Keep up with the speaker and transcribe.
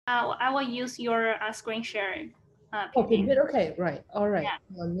I will use your screen share. Oh, Pinbit. Okay, right. All right. Yeah,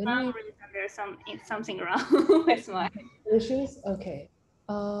 Let some me reason there's something wrong with my. issues. Okay.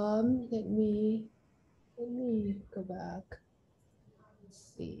 Let me go back.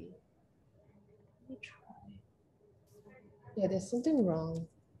 Let's see. Let me try. Yeah, there's something wrong.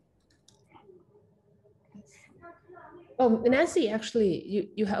 Let's see. Oh, Nancy,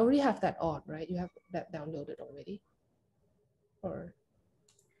 actually, you already have that on, right? You have that downloaded already, or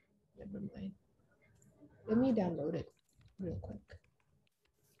never mind. Let me download it real quick.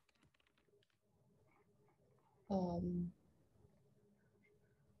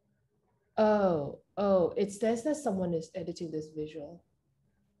 Oh, it says that someone is editing this visual.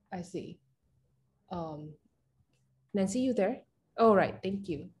 I see. Nancy, you there? Oh, right. Thank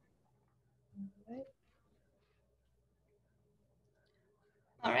you. Right.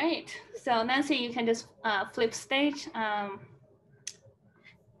 All right. So Nancy, you can just flip stage.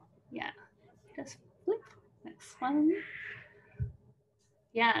 Yeah, just flip. Next one.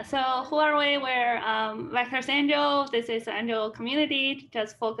 Yeah, so who are we? We're Vectors Angel. This is an angel community,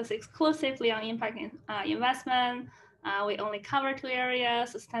 just focus exclusively on impact investment. We only cover 2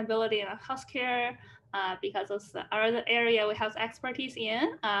 areas, sustainability and healthcare, because it's the other area we have expertise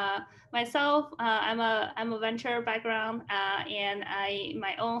in. Myself, I'm a venture background, and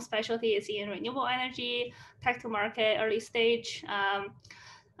my own specialty is in renewable energy, tech to market, early stage,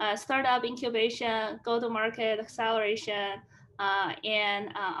 startup incubation, go-to-market acceleration, and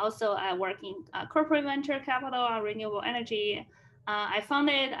also I work in corporate venture capital on renewable energy. I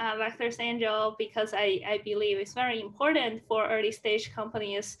founded Vectors Angel because I believe it's very important for early stage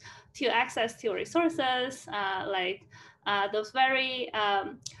companies to access to resources like those very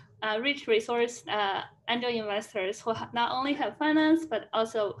rich resource angel investors who not only have finance but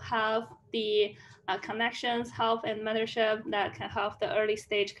also have the connections, help, and mentorship that can help the early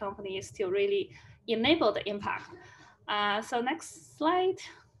stage companies to really enable the impact. So next slide.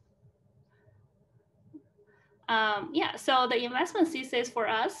 Yeah, so the investment thesis for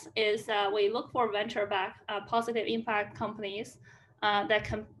us is we look for venture-backed positive impact companies that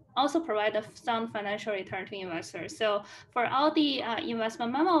can also provide a sound financial return to investors. So for all the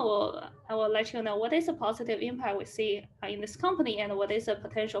investment memo, I will let you know what is the positive impact we see in this company and what is the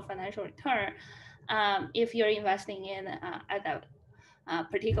potential financial return if you're investing in at that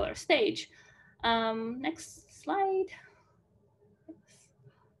particular stage. Next slide.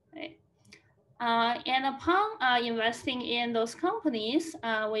 Okay. And upon investing in those companies,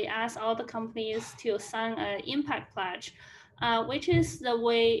 we ask all the companies to sign an impact pledge, which is the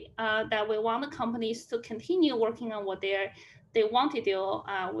way that we want the companies to continue working on what they want to do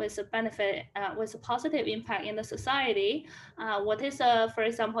with a benefit, with a positive impact in the society. What is, for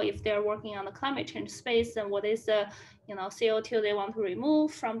example, if they're working on the climate change space, then what is the CO2 they want to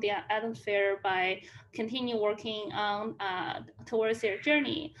remove from the atmosphere by continue working on towards their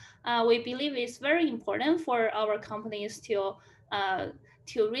journey. We believe it's very important for our companies to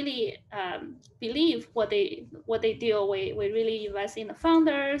really believe what they do. We really invest in the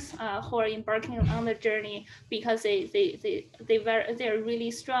founders who are embarking on the journey because they're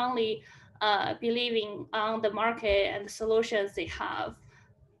really strongly believing on the market and the solutions they have.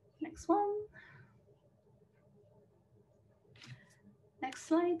 Next one. Next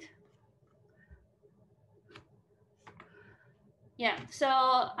slide. Yeah, so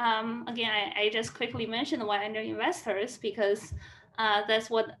again, I just quickly mentioned why angel investors, because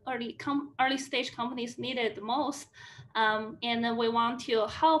that's what early stage companies needed the most. And then we want to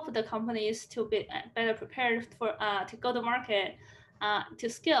help the companies to be better prepared for to go to market, to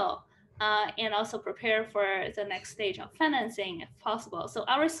scale, and also prepare for the next stage of financing if possible. So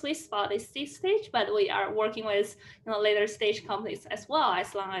our sweet spot is this stage, but we are working with later stage companies as well,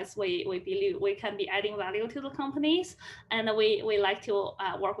 as long as we believe we can be adding value to the companies, and we like to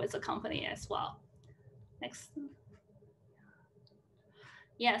work with the company as well. Next.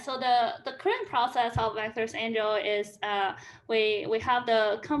 Yeah, so the current process of Vectors Angel is we have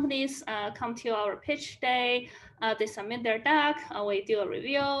the companies come to our pitch day, they submit their deck, we do a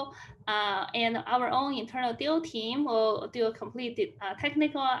review, and our own internal deal team will do a complete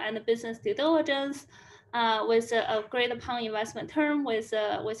technical and business due diligence with a agreed upon investment term with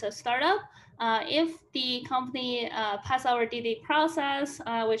a startup. If the company pass our DD process,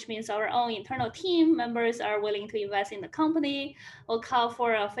 which means our own internal team members are willing to invest in the company, we'll call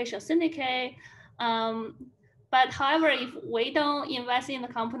for an official syndicate. But however, if we don't invest in the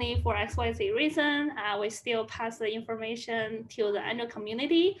company for XYZ reason, we still pass the information to the angel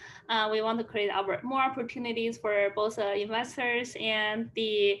community. We want to create more opportunities for both investors and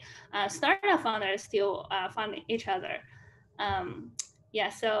the startup founders to fund each other. yeah,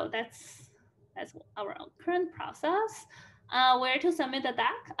 so that's our current process. Where to submit the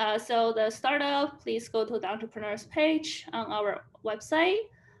deck? So the startup, please go to the entrepreneurs page on our website.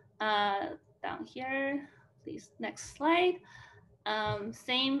 Down here, please, next slide.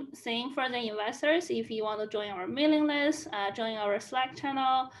 Same for the investors. If you want to join our mailing list, join our Slack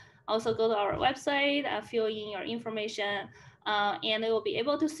channel, also go to our website, fill in your information, and they will be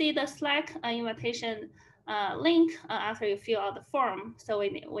able to see the Slack invitation link after you fill out the form. So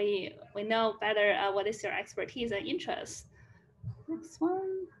we know better what is your expertise and interest. Next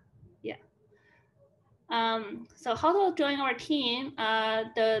one. Yeah. So how to join our team?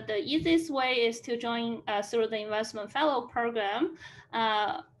 The easiest way is to join through the investment fellow program.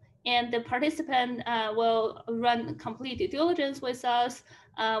 And the participant will run complete due diligence with us.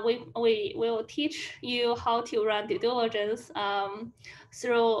 We will teach you how to run due diligence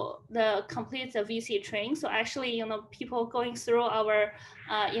through the complete VC training. So actually, you know, people going through our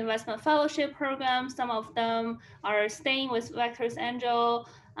investment fellowship program, some of them are staying with Vectors Angel,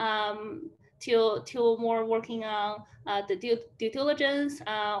 to more working on the due diligence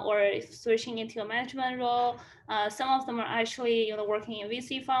or switching into a management role. Some of them are actually, you know, working in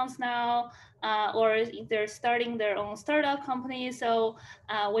VC funds now, or they're starting their own startup company. So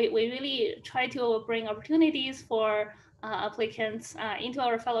we really try to bring opportunities for applicants into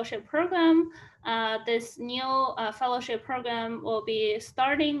our fellowship program. This new fellowship program will be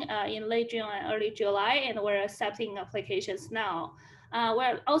starting in late June and early July, and we're accepting applications now.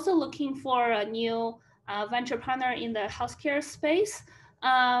 We're also looking for a new venture partner in the healthcare space,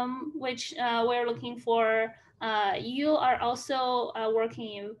 which we're looking for. You are also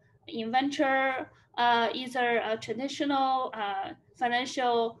working in venture, either a traditional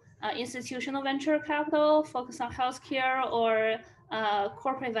financial institutional venture capital focused on healthcare, or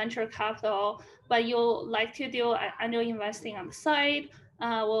corporate venture capital, but you like to do angel investing on the side.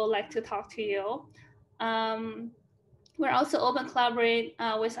 We'll like to talk to you. We're also open collaborate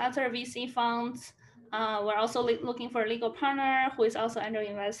with other VC funds. We're also looking for a legal partner who is also angel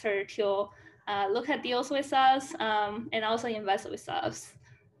investor to look at deals with us and also invest with us.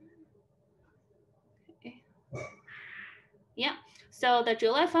 Okay. Yeah, so the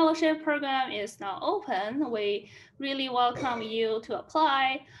July Fellowship Program is now open. We really welcome you to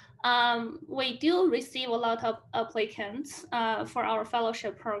apply. We do receive a lot of applicants for our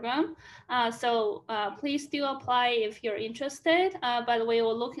fellowship program. So please do apply if you're interested, but we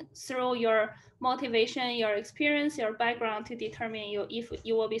will look through your motivation, your experience, your background to determine if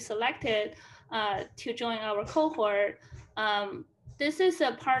you will be selected to join our cohort. This is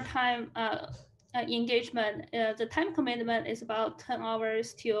a part-time engagement. The time commitment is about 10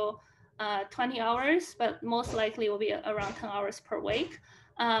 hours to 20 hours, but most likely will be around 10 hours per week.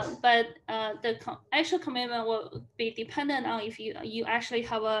 But the actual commitment will be dependent on if you actually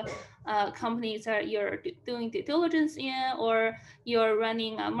have a company that you're doing due diligence in, or you're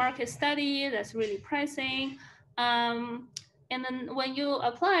running a market study that's really pricing. And then when you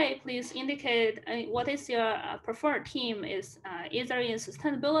apply, please indicate what is your preferred team is, either in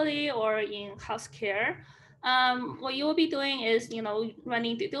sustainability or in healthcare. What you will be doing is, you know,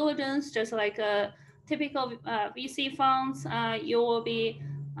 running due diligence, just like a typical VC funds. You will be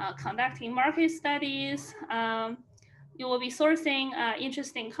conducting market studies. You will be sourcing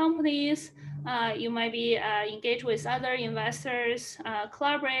interesting companies. You might be engaged with other investors,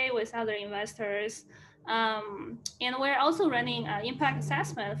 collaborate with other investors. And we're also running impact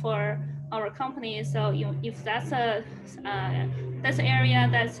assessment for our company. So if that's an area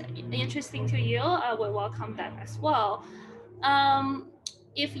that's interesting to you, we welcome that as well.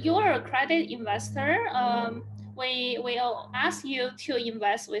 If you're a credit investor, we will ask you to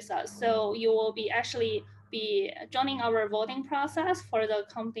invest with us. So you will be actually be joining our voting process for the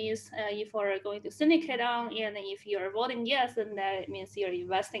companies if we're going to syndicate on, and if you're voting yes, then that means you're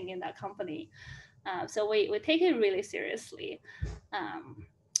investing in that company. So we take it really seriously.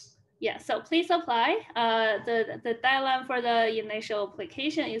 Yeah, so please apply. The deadline for the initial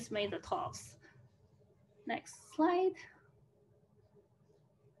application is May the 12th. Next slide.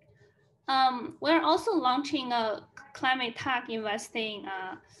 We're also launching a climate tech investing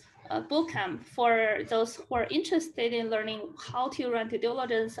bootcamp for those who are interested in learning how to run due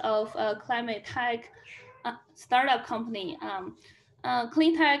diligence of a climate tech startup company.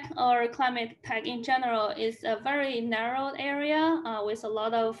 Clean tech or climate tech in general is a very narrow area with a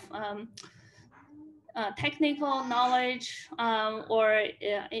lot of technical knowledge, or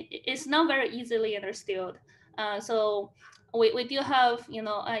it's not very easily understood. So we do have, you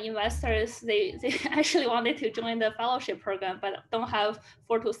know, investors, they actually wanted to join the fellowship program, but don't have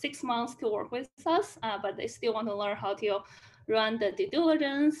 4 to 6 months to work with us, but they still want to learn how to run the due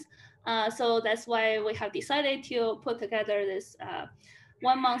diligence. So that's why we have decided to put together this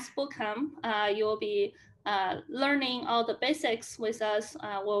 1 month bootcamp. You'll be learning all the basics with us.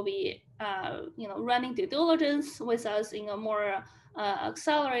 We'll be running due diligence with us in a more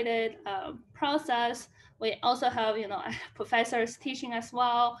accelerated process. We also have professors teaching as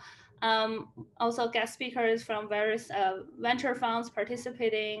well. Also guest speakers from various venture funds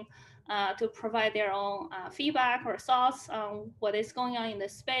participating to provide their own feedback or thoughts on what is going on in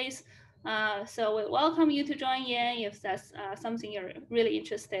this space. So we welcome you to join in if that's something you're really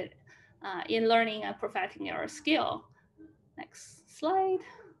interested in learning and perfecting your skill. Next slide.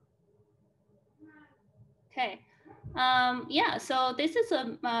 Okay. Yeah, so this is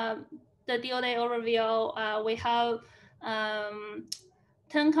the deal day overview. We have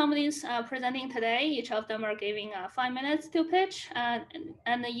 10 companies presenting today. Each of them are giving 5 minutes to pitch.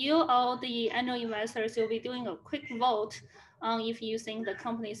 And you, all the annual investors, you'll be doing a quick vote on if you think the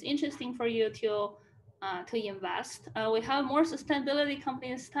company is interesting for you to invest. We have more sustainability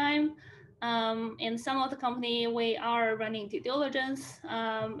companies this time. In some of the company, we are running due diligence,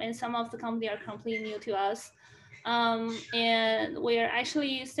 and some of the company are completely new to us. And we are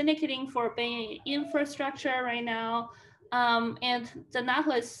actually syndicating for Bay infrastructure right now. And the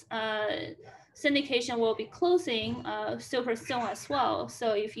Natilus syndication will be closing super soon as well.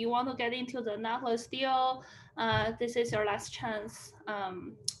 So if you want to get into the Natilus deal, this is your last chance.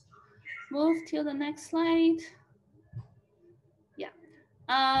 Move to the next slide. Yeah.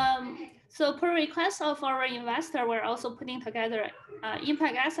 So per request of our investor, we're also putting together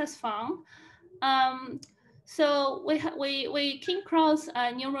impact assets fund. So we came across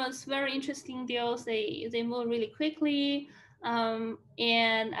numerous very interesting deals. They move really quickly, and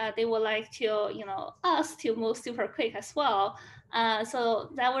they would like to us to move super quick as well. So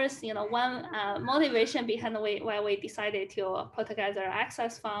that was one motivation behind why we decided to put together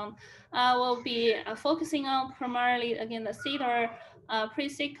access fund. We'll be focusing on primarily again the seed or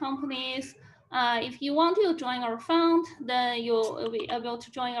pre-seed companies. If you want to join our fund, then you'll be able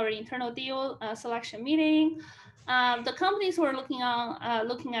to join our internal deal selection meeting. The companies we're looking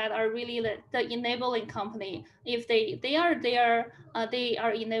at are really the enabling company. If they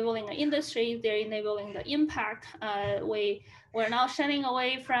are enabling the industry, they're enabling the impact. We're now shining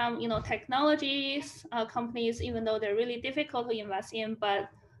away from technologies companies, even though they're really difficult to invest in. But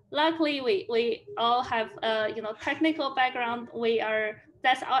luckily, we all have technical background.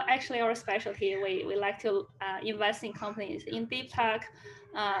 That's actually our specialty. We like to invest in companies in deep tech,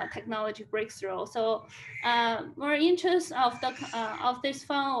 technology breakthrough. So more interest of this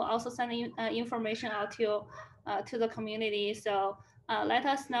fund will also send information out to the community. So let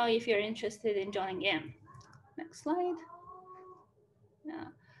us know if you're interested in joining in. Next slide. Yeah.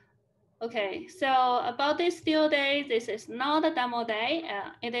 Okay, so about this deal day, this is not a demo day.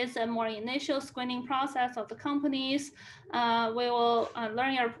 It is a more initial screening process of the companies. We will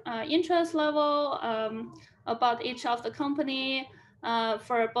learn your interest level about each of the company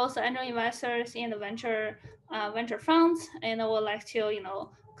for both the angel investors and the venture funds, and I would like to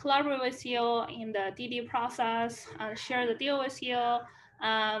collaborate with you in the DD process, share the deal with you.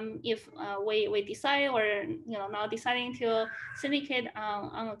 If we decide we're now deciding to syndicate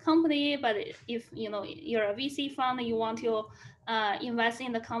on a company, but if you're a VC fund and you want to invest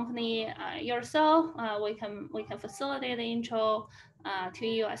in the company yourself, we can facilitate the intro to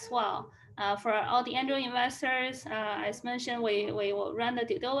you as well. For all the angel investors, as mentioned, we will run the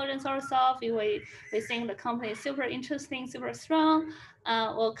due diligence ourselves. If we think the company is super interesting, super strong,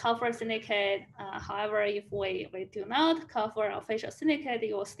 we'll cover syndicate. However, if we do not cover official syndicate,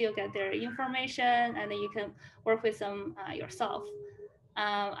 you will still get their information and then you can work with them yourself.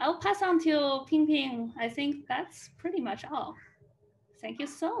 I'll pass on to Ping Ping. I think that's pretty much all. Thank you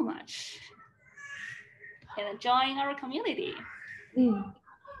so much. And join our community.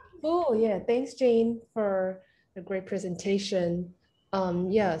 Oh, yeah. Thanks, Jane, for a great presentation.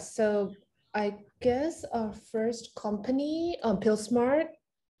 Yeah, so I guess our first company, PillSmart.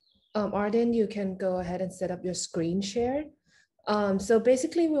 Arden, you can go ahead and set up your screen share. So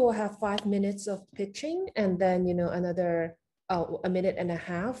basically, we will have 5 minutes of pitching and then, another 1.5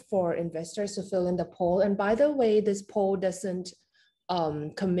 minutes for investors to fill in the poll. And by the way, this poll doesn't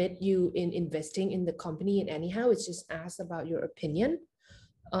commit you in investing in the company in anyhow. It's just asks about your opinion.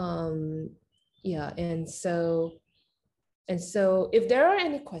 Yeah, and so if there are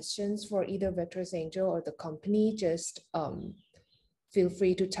any questions for either Vectors Angel or the company, just feel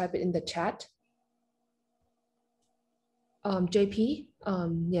free to type it in the chat. JP,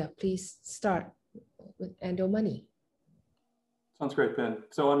 yeah, please start with Ando Money. Sounds great, Ben.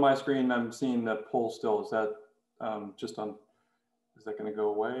 So on my screen, I'm seeing the poll still. Is that just on is that going to go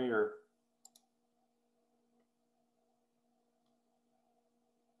away or?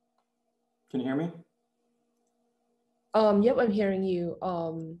 Can you hear me? Yep, I'm hearing you.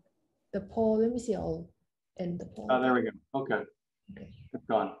 The poll, let me see, I'll end the poll. Oh, there we go. Okay. Okay. It's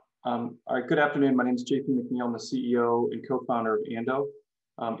gone. All right, good afternoon. My name is JP McNeil. I'm the CEO and co-founder of Ando.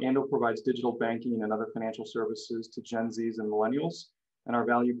 Ando provides digital banking and other financial services to Gen Zs and millennials. And our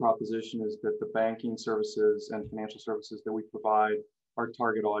value proposition is that the banking services and financial services that we provide our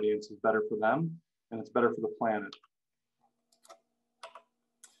target audience is better for them and it's better for the planet.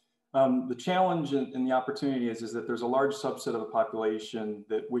 The challenge and the opportunity is that there's a large subset of the population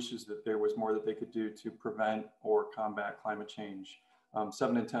that wishes that there was more that they could do to prevent or combat climate change.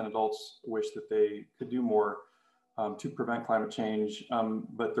 7 in 10 adults wish that they could do more to prevent climate change.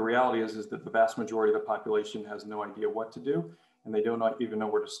 But the reality is that the vast majority of the population has no idea what to do, and they don't even know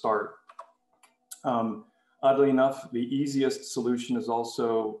where to start. Oddly enough, the easiest solution is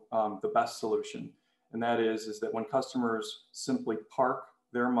also the best solution. And that is that when customers simply park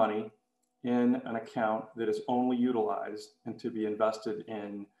their money in an account that is only utilized and to be invested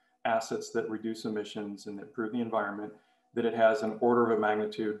in assets that reduce emissions and improve the environment, that it has an order of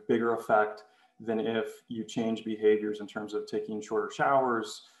magnitude bigger effect than if you change behaviors in terms of taking shorter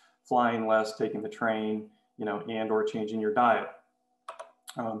showers, flying less, taking the train, and or changing your diet.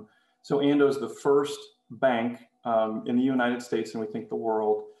 So Ando is the first bank in the United States, and we think the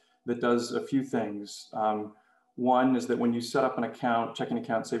world, that does a few things. One is that when you set up an account, checking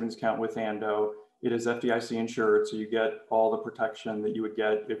account, savings account with Ando, it is FDIC insured, so you get all the protection that you would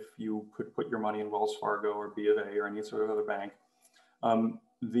get if you could put your money in Wells Fargo or B of A or any sort of other bank.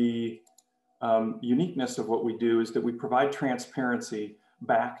 The uniqueness of what we do is that we provide transparency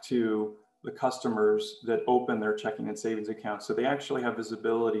back to the customers that open their checking and savings accounts. So they actually have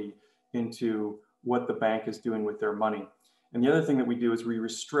visibility into what the bank is doing with their money. And the other thing that we do is we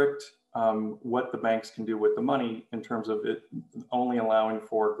restrict what the banks can do with the money in terms of it only allowing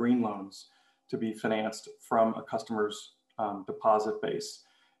for green loans to be financed from a customer's deposit base.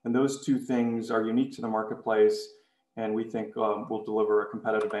 And those two things are unique to the marketplace, and we think will deliver a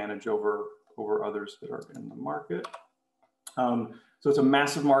competitive advantage over others that are in the market. So it's a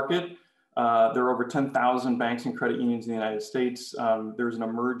massive market. There are over 10,000 banks and credit unions in the United States. There's an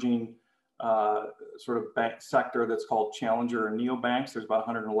emerging sort of bank sector that's called challenger and neobanks. There's about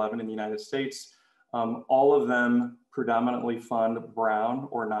 111 in the United States. All of them predominantly fund brown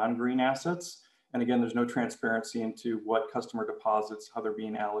or non-green assets. And again, there's no transparency into what customer deposits, how they're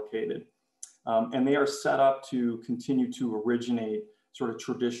being allocated. And they are set up to continue to originate sort of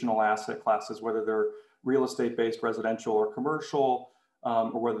traditional asset classes, whether they're real estate-based, residential or commercial,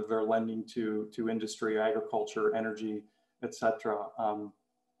 or whether they're lending to industry, agriculture, energy, et cetera.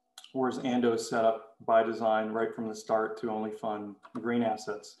 Whereas Ando is set up by design right from the start to only fund green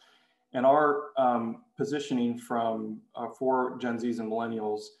assets. And our positioning for Gen Zs and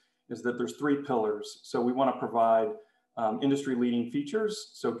millennials is that there's 3 pillars. So we want to provide industry-leading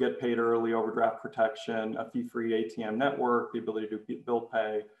features, so get paid early, overdraft protection, a fee-free ATM network, the ability to bill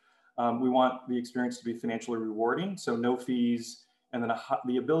pay. We want the experience to be financially rewarding, so no fees, and then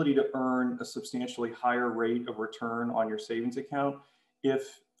the ability to earn a substantially higher rate of return on your savings account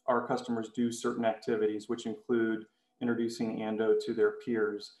if our customers do certain activities, which include introducing Ando to their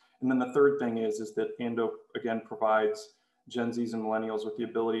peers. And then the third thing is that Ando, again, provides Gen Zs and millennials with the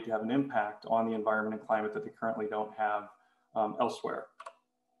ability to have an impact on the environment and climate that they currently don't have elsewhere.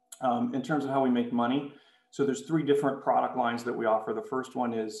 In terms of how we make money, so there's 3 different product lines that we offer. The first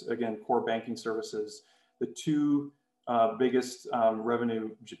one is, again, core banking services. The 2 biggest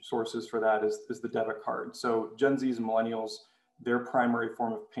revenue sources for that is the debit card. So Gen Zs and millennials, their primary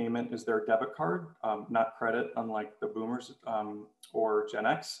form of payment is their debit card, not credit, unlike the boomers or Gen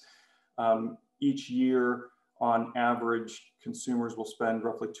X. Each year, on average, consumers will spend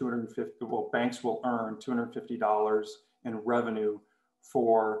roughly banks will earn $250 in revenue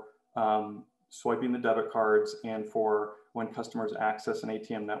for swiping the debit cards and for when customers access an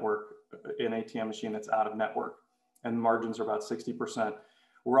ATM network, an ATM machine that's out of network, and margins are about 60%.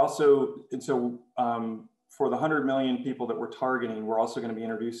 We're also, for the 100 million people that we're targeting, we're also going to be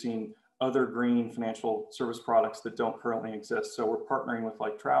introducing other green financial service products that don't currently exist. So we're partnering with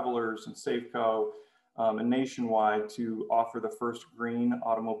like Travelers and Safeco and Nationwide to offer the first green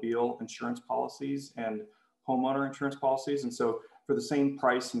automobile insurance policies and homeowner insurance policies. And so for the same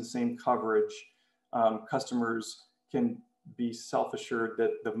price and the same coverage, customers can be self-assured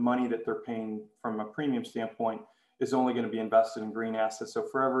that the money that they're paying from a premium standpoint is only going to be invested in green assets. So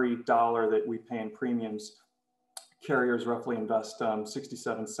for every dollar that we pay in premiums, carriers roughly invest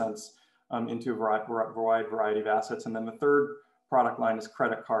 67 cents into a wide variety of assets. And then the third product line is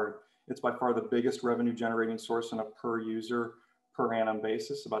credit card. It's by far the biggest revenue generating source on a per user per annum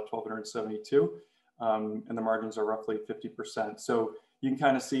basis, about 1,272. And the margins are roughly 50%. So you can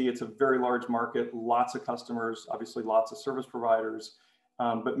kind of see it's a very large market, lots of customers, obviously lots of service providers,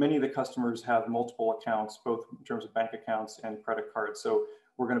 but many of the customers have multiple accounts, both in terms of bank accounts and credit cards. So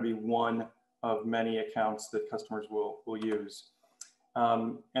we're going to be one of many accounts that customers will use.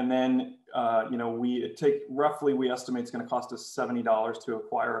 And then, you know, we estimate it's going to cost us $70 to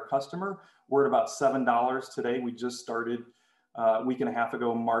acquire a customer. We're at about $7 today. We just started a week and a half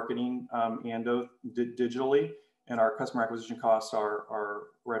ago marketing Ando digitally, and our customer acquisition costs are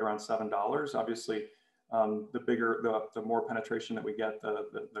right around $7. Obviously, the more penetration that we get,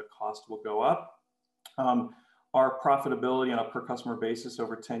 the cost will go up. Our profitability on a per customer basis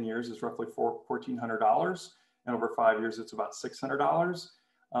over 10 years is roughly $1,400. And over 5 years, it's about $600.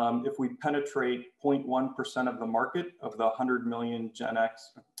 If we penetrate 0.1% of the market of the 100 million Gen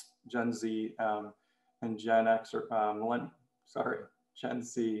X, Gen Z, and Gen X, or Gen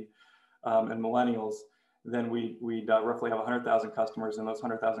Z and millennials, then we'd roughly have 100,000 customers, and those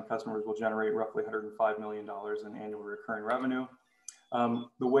 100,000 customers will generate roughly $105 million in annual recurring revenue.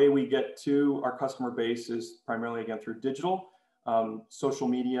 The way we get to our customer base is primarily, again, through digital. Social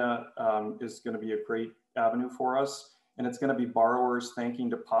media is going to be a great avenue for us, and it's going to be borrowers thanking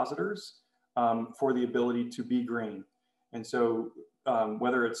depositors for the ability to be green. And so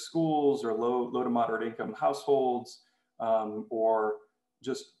whether it's schools or low to moderate income households or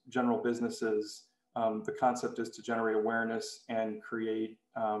just general businesses, the concept is to generate awareness and create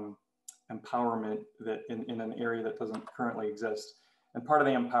empowerment that in an area that doesn't currently exist. And part of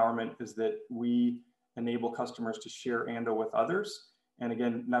the empowerment is that we enable customers to share Ando with others. And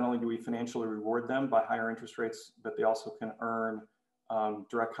again, not only do we financially reward them by higher interest rates, but they also can earn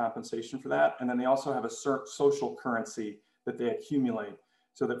direct compensation for that. And then they also have a social currency that they accumulate,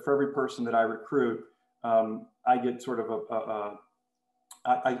 so that for every person that I recruit, I get sort of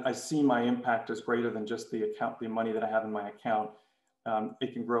I see my impact as greater than just the money that I have in my account.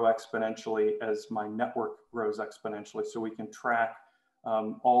 It can grow exponentially as my network grows exponentially. So we can track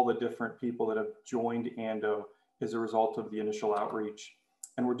all the different people that have joined Ando as a result of the initial outreach.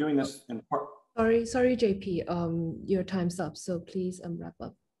 And we're doing this in part. Sorry, JP, your time's up, so please wrap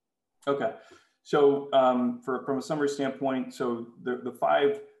up. Okay, so from a summary standpoint, so the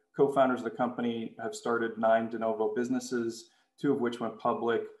 5 co-founders of the company have started 9 de novo businesses, 2 of which went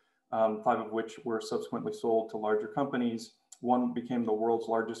public, 5 of which were subsequently sold to larger companies. 1 became the world's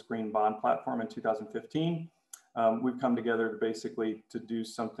largest green bond platform in 2015. We've come together basically to do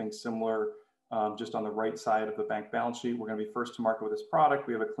something similar just on the right side of the bank balance sheet. We're going to be first to market with this product.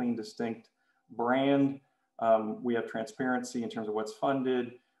 We have a clean, distinct brand. We have transparency in terms of what's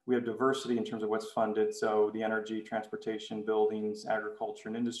funded. We have diversity in terms of what's funded. So the energy, transportation, buildings, agriculture,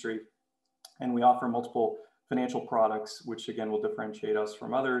 and industry. And we offer multiple financial products, which again will differentiate us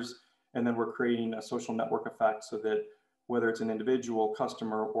from others. And then we're creating a social network effect so that whether it's an individual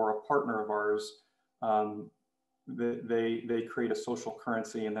customer or a partner of ours, they create a social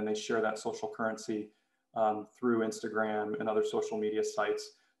currency, and then they share that social currency through Instagram and other social media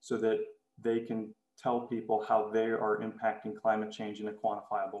sites so that they can tell people how they are impacting climate change in a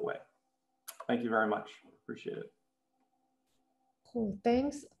quantifiable way. Thank you very much. Appreciate it. Cool.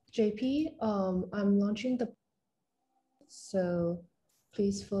 Thanks, JP. I'm launching the, so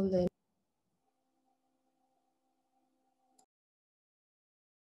please fill in.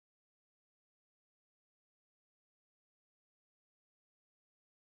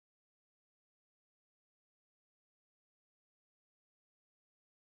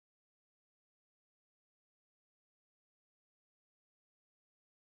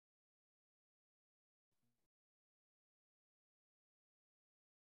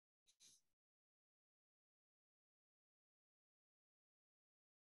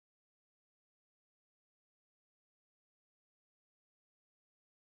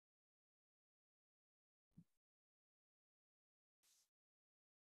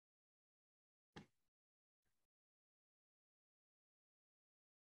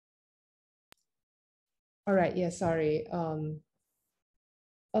 All right, yeah, sorry.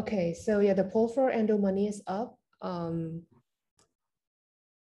 Okay, so yeah, the poll for Ando Money is up.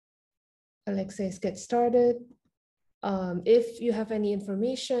 Alexis, get started. If you have any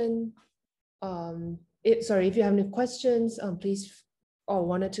information, if you have any questions, please, or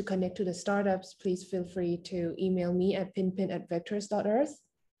wanted to connect to the startups, please feel free to email me at pinpin@vectors.earth.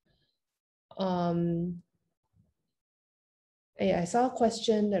 I saw a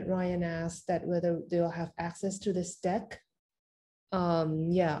question that Ryan asked that whether they'll have access to this deck.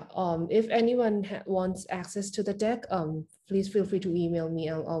 If anyone wants access to the deck, please feel free to email me.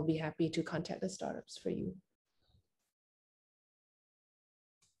 I'll be happy to contact the startups for you.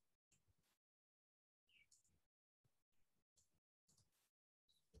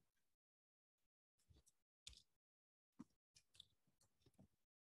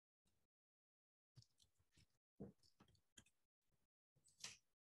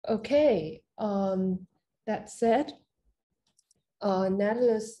 Okay, that said,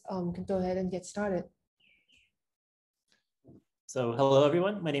 Natilus can go ahead and get started. So hello,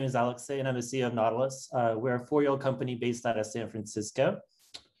 everyone. My name is Alexei, and I'm the CEO of Natilus. We're a 4-year-old company based out of San Francisco.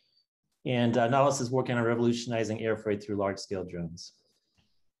 And Natilus is working on revolutionizing air freight through large-scale drones.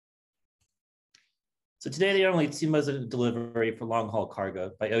 So today, there are only 2 modes of delivery for long-haul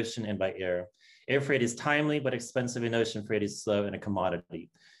cargo, by ocean and by air. Air freight is timely, but expensive, and ocean freight is slow and a commodity.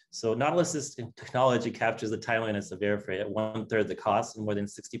 So Nautilus's technology captures the timeliness of air freight at 1/3 the cost and more than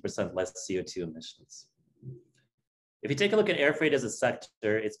 60% less CO2 emissions. If you take a look at air freight as a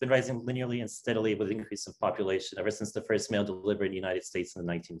sector, it's been rising linearly and steadily with increase of population ever since the first mail delivery in the United States in the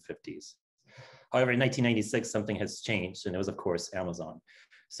 1950s. However, in 1996, something has changed, and it was, of course, Amazon.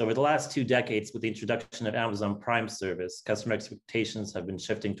 So over the last 2 decades, with the introduction of Amazon Prime service, customer expectations have been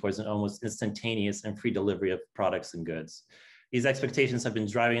shifting towards an almost instantaneous and free delivery of products and goods. These expectations have been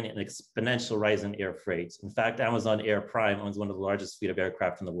driving an exponential rise in air freight. In fact, Amazon Air Prime owns one of the largest fleet of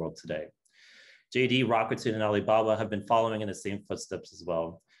aircraft in the world today. JD, Rakuten, and Alibaba have been following in the same footsteps as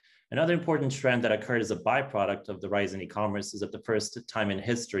well. Another important trend that occurred as a byproduct of the rise in e-commerce is that the first time in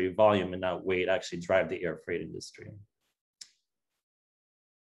history, volume and not weight actually drive the air freight industry.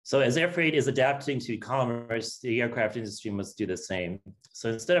 So as air freight is adapting to e-commerce, the aircraft industry must do the same. So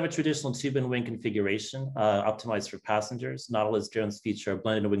instead of a traditional tube and wing configuration optimized for passengers, Nautilus drones feature a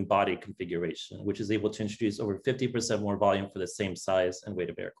blended wing body configuration, which is able to introduce over 50% more volume for the same size and weight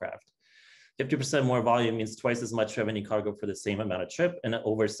of aircraft. 50% more volume means twice as much revenue cargo for the same amount of trip and an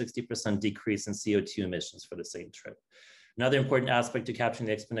over 60% decrease in CO2 emissions for the same trip. Another important aspect to capturing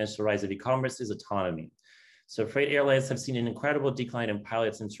the exponential rise of e-commerce is autonomy. So freight airlines have seen an incredible decline in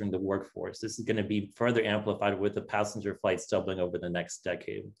pilots entering the workforce. This is going to be further amplified with the passenger flights doubling over the next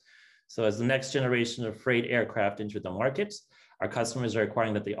decade. So as the next generation of freight aircraft enter the market, our customers are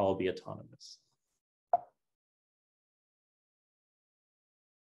requiring that they all be autonomous.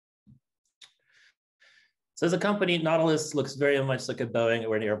 So as a company, Nautilus looks very much like a Boeing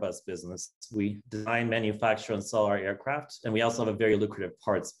or an Airbus business. We design, manufacture, and sell our aircraft, and we also have a very lucrative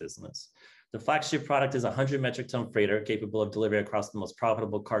parts business. The flagship product is a 100 metric ton freighter capable of delivery across the most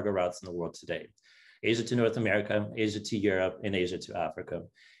profitable cargo routes in the world today: Asia to North America, Asia to Europe, and Asia to Africa.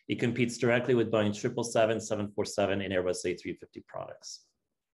 It competes directly with Boeing 777, 747, and Airbus A350 products.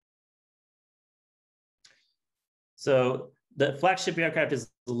 So the flagship aircraft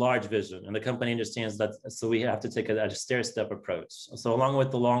is a large vision, and the company understands that, so we have to take a stair-step approach. So along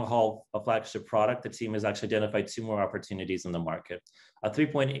with the long-haul flagship product, the team has actually identified 2 more opportunities in the market: a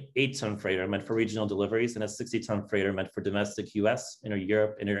 3.8 ton freighter meant for regional deliveries and a 60 ton freighter meant for domestic US,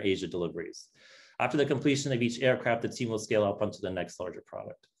 Inter-Europe, and Inter-Asia deliveries. After the completion of each aircraft, the team will scale up onto the next larger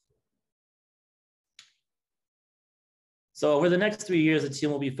product. So over the next 3 years, the team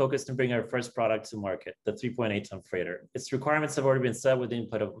will be focused on bringing our first product to market, the 3.8 ton freighter. Its requirements have already been set with the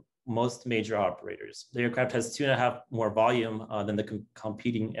input of most major operators. The aircraft has 2.5 more volume than the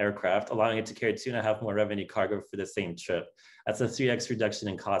competing aircraft, allowing it to carry 2.5 more revenue cargo for the same trip. That's a 3x reduction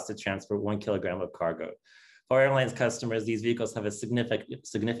in cost to transport 1 kilogram of cargo. For airlines customers, these vehicles have a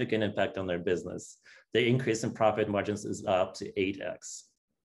significant impact on their business. The increase in profit margins is up to 8x.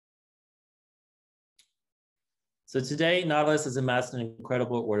 So today, Nautilus has amassed an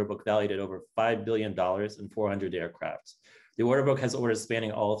incredible order book valued at over $5 billion and 400 aircraft. The order book has orders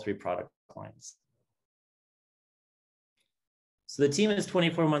spanning all 3 product lines. So the team is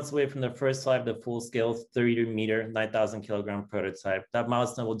 24 months away from the first flight of the full-scale 30-meter, 9,000 kilogram prototype. That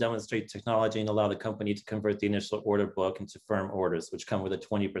milestone will demonstrate technology and allow the company to convert the initial order book into firm orders, which come with a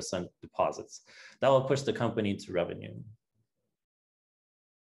 20% deposits. That will push the company into revenue.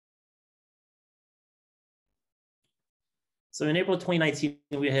 So in April 2019,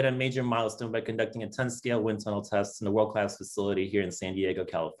 we hit a major milestone by conducting a 10-scale wind tunnel test in a world-class facility here in San Diego,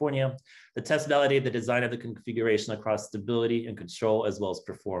 California. The test validated the design of the configuration across stability and control, as well as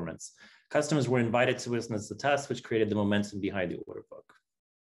performance. Customers were invited to witness the test, which created the momentum behind the order book.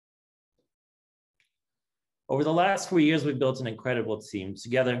 Over the last 4 years, we've built an incredible team.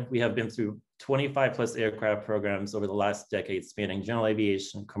 Together, we have been through 25 plus aircraft programs over the last decade, spanning general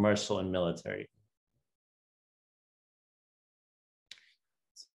aviation, commercial, and military.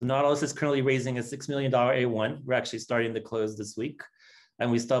 Natilus is currently raising a $6 million A1. We're actually starting to close this week,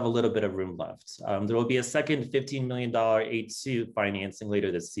 and we still have a little bit of room left. There will be a second $15 million A2 financing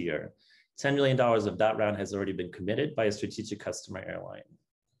later this year. $10 million of that round has already been committed by a strategic customer airline.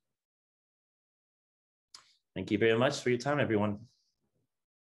 Thank you very much for your time, everyone.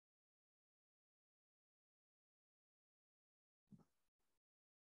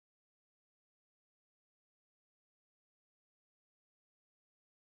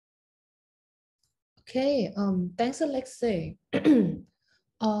 Okay, thanks, Alexei.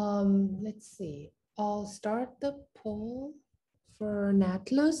 Let's see. I'll start the poll for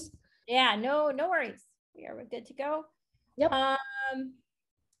Natilus. Yeah, no worries. We're good to go. Yep.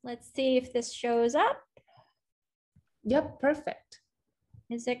 Let's see if this shows up. Yep, perfect.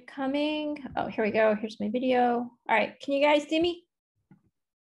 Is it coming? Oh, here we go. Here's my video. All right, can you guys see me?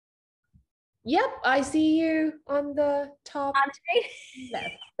 Yep, I see you on the top On screen?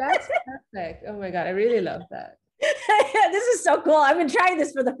 left. That's perfect. Oh my God, I really love that. This is so cool. I've been trying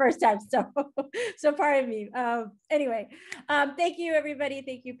this for the first time, so pardon me. Anyway, thank you, everybody.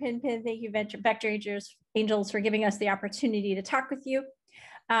 Thank you, Pin. Thank you, Vector Angels, for giving us the opportunity to talk with you.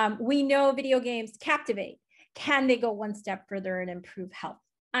 We know video games captivate. Can they go one step further and improve health?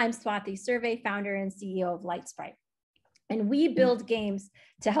 I'm Swati Survey, founder and CEO of Litesprite. And we build games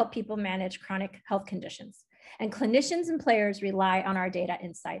to help people manage chronic health conditions. And clinicians and players rely on our data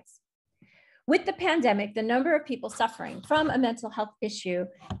insights. With the pandemic, the number of people suffering from a mental health issue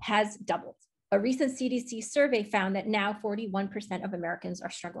has doubled. A recent CDC survey found that now 41% of Americans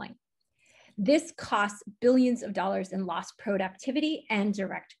are struggling. This costs billions of dollars in lost productivity and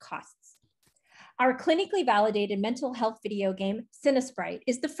direct costs. Our clinically validated mental health video game, Syndicate,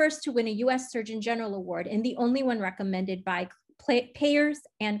 is the first to win a US Surgeon General Award and the only one recommended by payers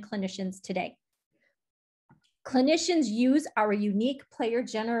and clinicians today. Clinicians use our unique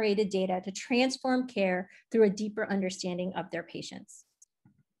player-generated data to transform care through a deeper understanding of their patients.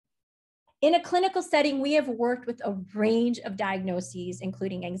 In a clinical setting, we have worked with a range of diagnoses,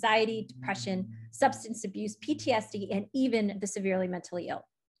 including anxiety, depression, substance abuse, PTSD, and even the severely mentally ill.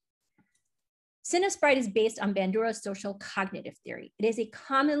 Syndicate is based on Bandura's social cognitive theory. It is a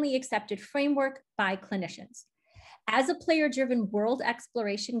commonly accepted framework by clinicians. As a player-driven world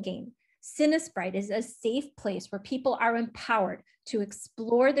exploration game, Syndicate is a safe place where people are empowered to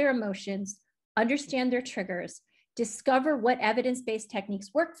explore their emotions, understand their triggers, discover what evidence-based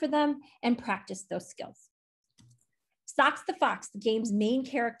techniques work for them, and practice those skills. Socks the Fox, the game's main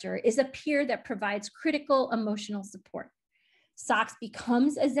character, is a peer that provides critical emotional support. Socks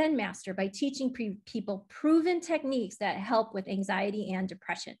becomes a Zen master by teaching people proven techniques that help with anxiety and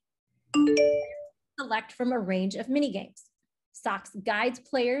depression. Select from a range of mini games. Socks guides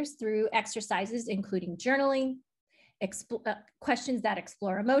players through exercises, including journaling, questions that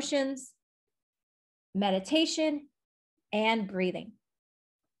explore emotions, meditation, and breathing.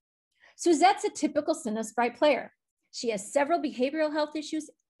 Suzette's a typical Syndicate player. She has several behavioral health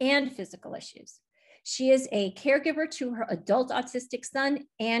issues and physical issues. She is a caregiver to her adult autistic son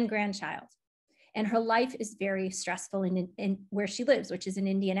and grandchild, and her life is very stressful in where she lives, which is in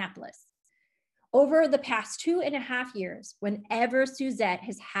Indianapolis. Over the past 2.5 years, whenever Suzette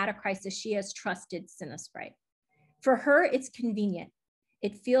has had a crisis, she has trusted Syndicate. For her, it's convenient.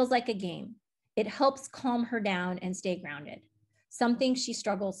 It feels like a game. It helps calm her down and stay grounded, something she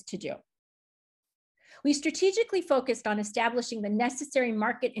struggles to do. We strategically focused on establishing the necessary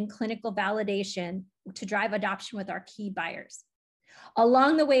market and clinical validation to drive adoption with our key buyers.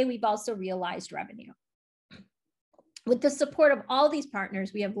 Along the way, we've also realized revenue. With the support of all these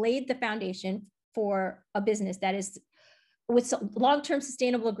partners, we have laid the foundation for a business that is with long-term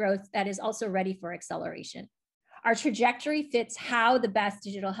sustainable growth that is also ready for acceleration. Our trajectory fits how the best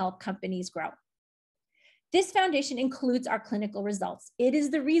digital health companies grow. This foundation includes our clinical results. It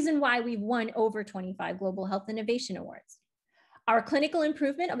is the reason why we've won over 25 Global Health Innovation Awards. Our clinical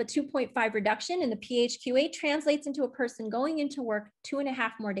improvement of a 2.5 reduction in the PHQ-8 translates into a person going into work 2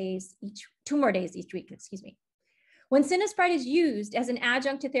 more days each week, excuse me. When Syndicate is used as an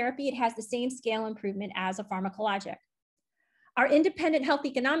adjunct to therapy, it has the same scale improvement as a pharmacologic. Our independent health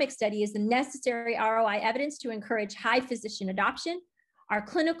economic study is the necessary ROI evidence to encourage high physician adoption. Our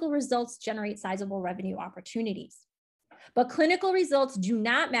clinical results generate sizable revenue opportunities. But clinical results do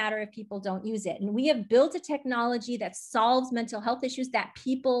not matter if people don't use it. And we have built a technology that solves mental health issues that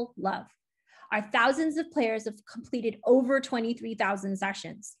people love. Our thousands of players have completed over 23,000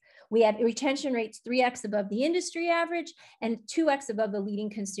 sessions. We have retention rates 3x above the industry average and 2x above the leading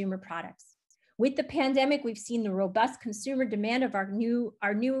consumer products. With the pandemic, we've seen the robust consumer demand of our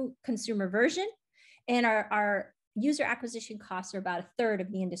new consumer version, and our user acquisition costs are about 1/3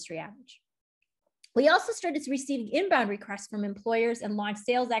 of the industry average. We also started receiving inbound requests from employers and launched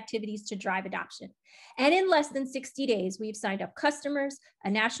sales activities to drive adoption. And in less than 60 days, we've signed up customers, a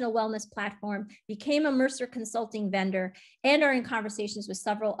national wellness platform, became a Mercer consulting vendor, and are in conversations with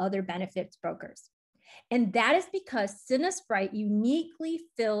several other benefits brokers. And that is because Syndicate uniquely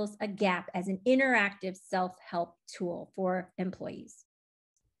fills a gap as an interactive self-help tool for employees.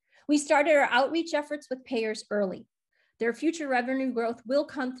 We started our outreach efforts with payers early. Their future revenue growth will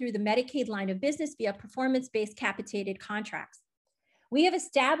come through the Medicaid line of business via performance-based capitated contracts. We have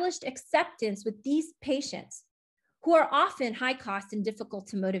established acceptance with these patients who are often high cost and difficult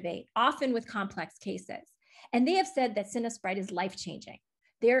to motivate, often with complex cases. And they have said that Syndicate is life-changing.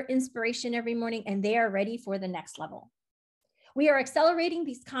 They're inspiration every morning and they are ready for the next level. We are accelerating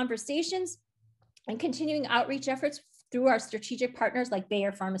these conversations and continuing outreach efforts through our strategic partners like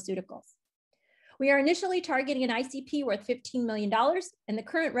Bayer Pharmaceuticals. We are initially targeting an ICP worth $15 million, and the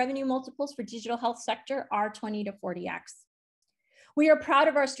current revenue multiples for digital health sector are 20 to 40x. We are proud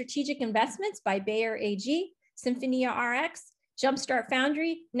of our strategic investments by Bayer AG, Symphonia RX, Jumpstart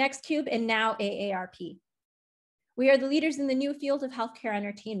Foundry, NextCube, and now AARP. We are the leaders in the new field of healthcare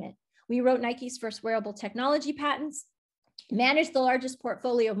entertainment. We wrote Nike's first wearable technology patents, managed the largest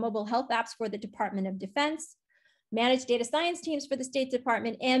portfolio of mobile health apps for the Department of Defense, managed data science teams for the State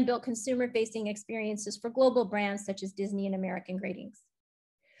Department, and built consumer-facing experiences for global brands such as Disney and American Greetings.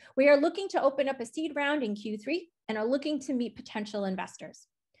 We are looking to open up a seed round in Q3 and are looking to meet potential investors.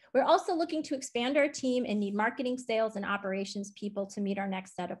 We're also looking to expand our team and need marketing, sales, and operations people to meet our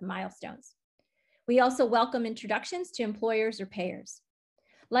next set of milestones. We also welcome introductions to employers or payers.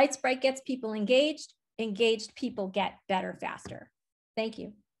 Litesprite gets people engaged. Engaged people get better faster. Thank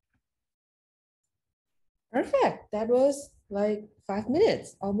you. Perfect. That was like 5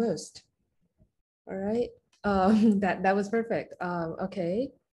 minutes almost. All right. That was perfect.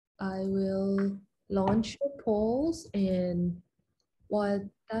 Okay. I will launch the polls, and while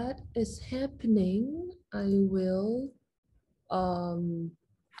that is happening, I will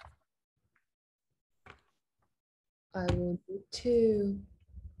need to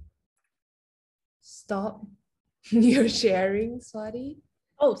stop your sharing, Swati.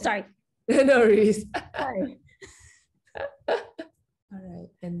 Oh, sorry. No worries. Sorry. All right,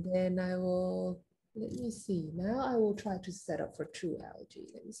 and then I will, let me see. Now I will try to set up for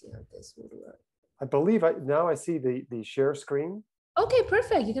TrueAlgae. Let me see how this would work. I believe now I see the share screen. Okay,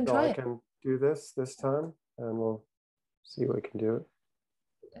 perfect. You can So try I it. can do this time, and we'll see what we can do.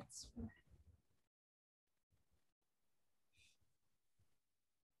 That's fine.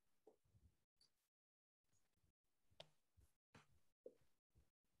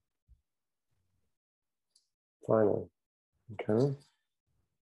 Finally. Okay.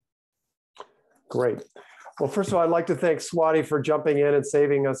 Great. Well, first of all, I'd like to thank Swati for jumping in and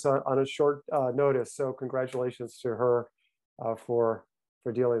saving us on a short notice. So congratulations to her for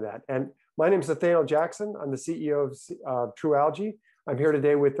dealing with that. And my name is Nathaniel Jackson. I'm the CEO of TrueAlgae. I'm here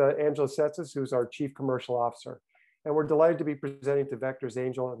today with Angela Setsis, who's our Chief Commercial Officer. And we're delighted to be presenting to Vector's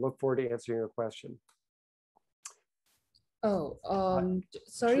Angel and look forward to answering your question. Oh,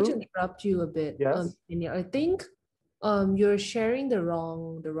 sorry to interrupt you a bit. Yes. I think you're sharing the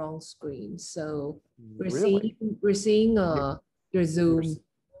wrong screen. So we're seeing your Zoom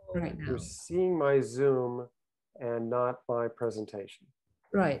right now. You're seeing my Zoom and not my presentation.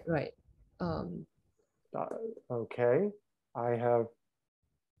 Right. Okay. I have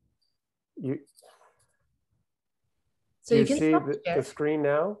you. So do you can see see the screen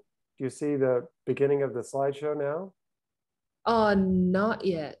now? Do you see the beginning of the slideshow now? Not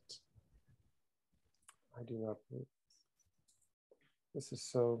yet. I do not believe. This is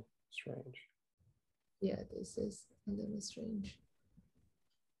so strange. Yeah, this is a little strange.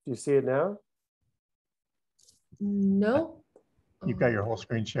 Do you see it now? No. You've got your whole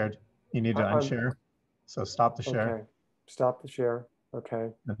screen shared. You need to unshare. So stop the share. Okay. Stop the share.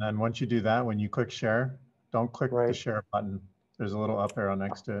 Okay. And then once you do that, when you click share, don't click the share button. There's a little up arrow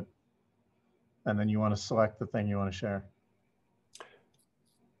next to it. And then you want to select the thing you want to share.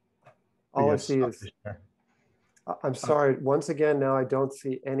 All I see is, I'm sorry, once again, now I don't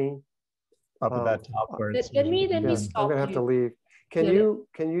see any. Up at that top where it's let me stop. I'm gonna have to leave. Can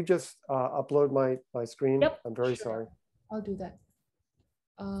you just upload my screen? Yep, I'm very sure. sorry. I'll do that.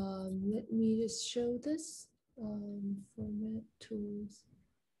 Let me just show this. Format tools.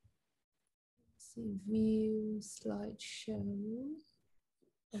 Let's see, view slideshow.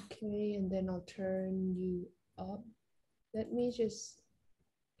 Okay, and then I'll turn you up. Let me just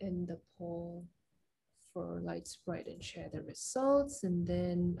end the poll for Litesprite and share the results, and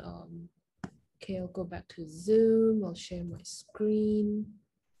then Okay, I'll go back to Zoom. I'll share my screen.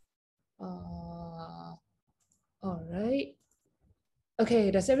 All right. Okay,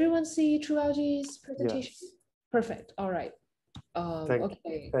 does everyone see TrueAlgae's presentation? Yes. Perfect. All right.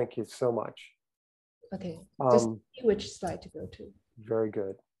 Okay. Thank you so much. Okay. Just see which slide to go to. Very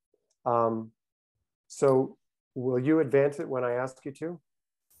good. So will you advance it when I ask you to?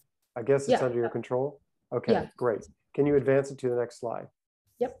 I guess it's under your control. Okay, great. Can you advance it to the next slide?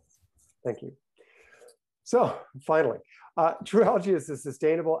 Yep. Thank you. So finally, TrueAlgae is a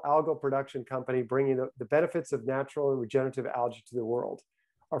sustainable algal production company bringing the benefits of natural and regenerative algae to the world.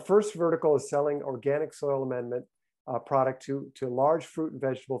 Our first vertical is selling organic soil amendment product to large fruit and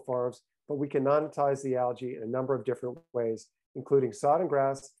vegetable farms, but we can monetize the algae in a number of different ways, including sod and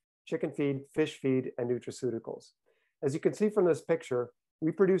grass, chicken feed, fish feed, and nutraceuticals. As you can see from this picture,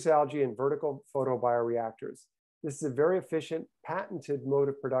 we produce algae in vertical photobioreactors. This is a very efficient, patented mode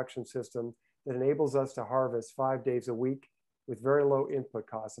of production system that enables us to harvest 5 days a week with very low input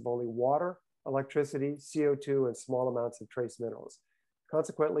costs of only water, electricity, CO2, and small amounts of trace minerals.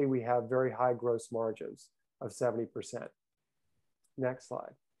 Consequently, we have very high gross margins of 70%. Next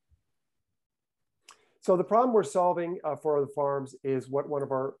slide. So the problem we're solving for the farms is what one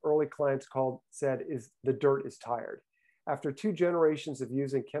of our early clients said is the dirt is tired. After 2 generations of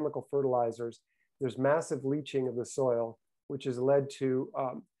using chemical fertilizers, there's massive leaching of the soil, which has led to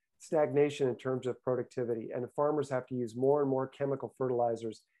stagnation in terms of productivity. And the farmers have to use more and more chemical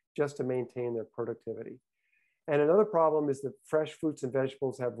fertilizers just to maintain their productivity. And another problem is that fresh fruits and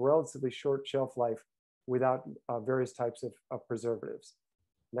vegetables have relatively short shelf life without various types of preservatives.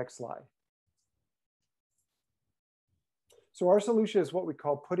 Next slide. So our solution is what we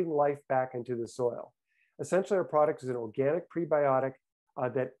call putting life back into the soil. Essentially, our product is an organic prebiotic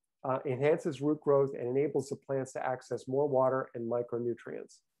that enhances root growth and enables the plants to access more water and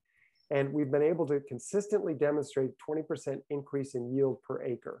micronutrients. And we've been able to consistently demonstrate 20% increase in yield per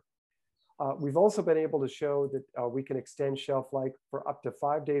acre. We've also been able to show that we can extend shelf life for up to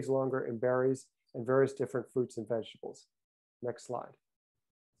 5 days longer in berries and various different fruits and vegetables. Next slide.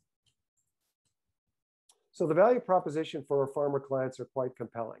 So the value proposition for our farmer clients are quite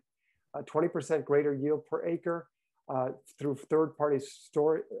compelling. 20% greater yield per acre. Through third-party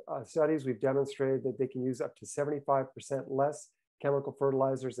studies, we've demonstrated that they can use up to 75% less chemical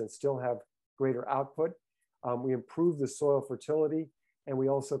fertilizers and still have greater output. We improve the soil fertility, and we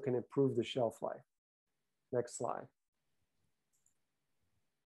also can improve the shelf life. Next slide.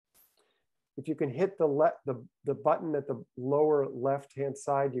 If you can hit the button at the lower left-hand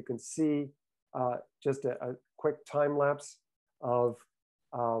side, you can see just a quick time lapse of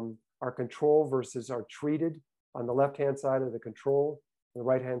our control versus our treated on the left-hand side of the control, the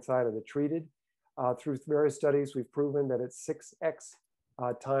right-hand side of the treated. Through various studies, we've proven that it's 6x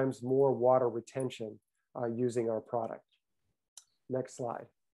times more water retention using our product. Next slide.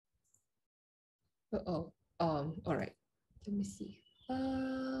 All right. Let me see.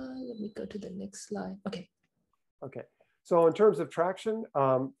 Let me go to the next slide. Okay. Okay. So in terms of traction,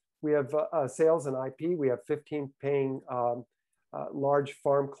 we have sales and IP. We have 15 paying large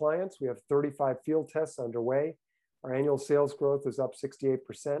farm clients. We have 35 field tests underway. Our annual sales growth is up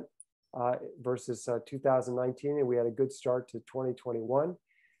 68% versus 2019, and we had a good start to 2021.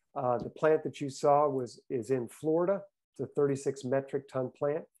 The plant that you saw is in Florida. It's a 36 metric ton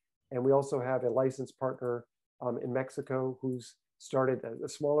plant. And we also have a licensed partner in Mexico who's started a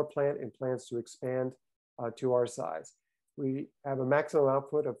smaller plant and plans to expand to our size. We have a maximum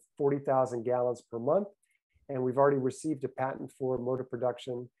output of 40,000 gallons per month, and we've already received a patent for motor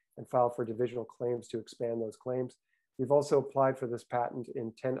production and filed for divisional claims to expand those claims. We've also applied for this patent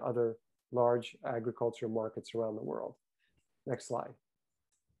in 10 other large agriculture markets around the world. Next slide.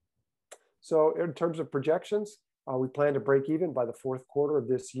 So in terms of projections, we plan to break even by the fourth quarter of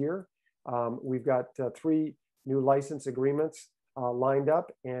this year. We've got 3 new license agreements lined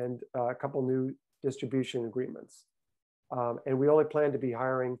up and a couple new distribution agreements. And we only plan to be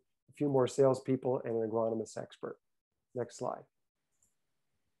hiring a few more salespeople and an agronomist expert. Next slide.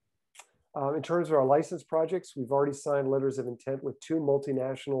 In terms of our license projects, we've already signed letters of intent with 2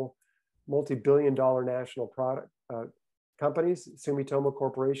 multinational, multi-billion-dollar national product companies, Sumitomo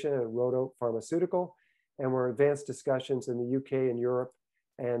Corporation and Roto Pharmaceutical, and we're in advanced discussions in the UK and Europe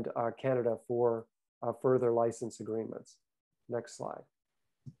and Canada for further license agreements. Next slide.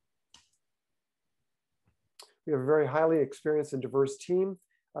 We have a very highly experienced and diverse team.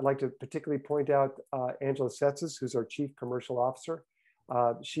 I'd like to particularly point out Angela Setsis, who's our Chief Commercial Officer.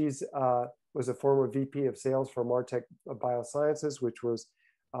 She's was a former VP of sales for Martech Biosciences, which was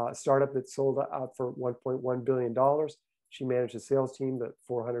a startup that sold out for $1.1 billion. She managed a sales team that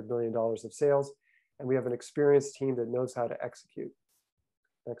 $400 million of sales, and we have an experienced team that knows how to execute.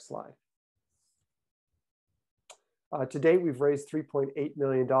 Next slide. To date, we've raised $3.8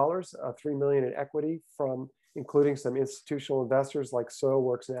 million, $3 million in equity from including some institutional investors like So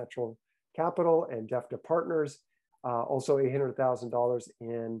Works Natural Capital and DEFTA Partners, also $800,000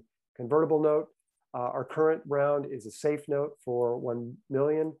 in convertible note. Our current round is a safe note for $1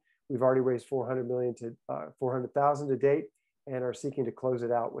 million. We've already raised $400,000 to date and are seeking to close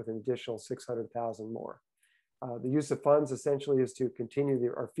it out with an additional $600,000 more. The use of funds essentially is to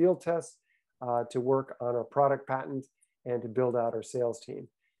continue our field tests, to work on our product patent, and to build out our sales team.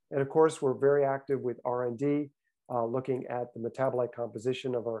 And of course, we're very active with R&D, looking at the metabolite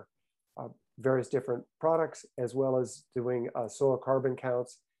composition of our various different products, as well as doing soil carbon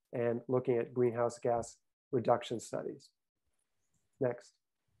counts and looking at greenhouse gas reduction studies. Next.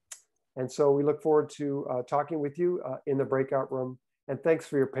 And so we look forward to talking with you in the breakout room. And thanks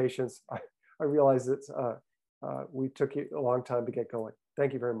for your patience. I realize that we took you a long time to get going.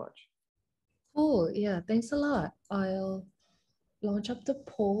 Thank you very much. Oh, yeah, thanks a lot. I'll launch up the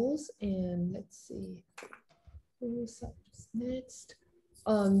polls and let's see who's up next.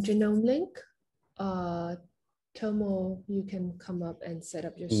 Genomelink, Tomo, you can come up and set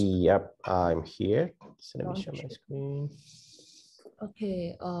up your screen. Yep, I'm here. So let me share my screen.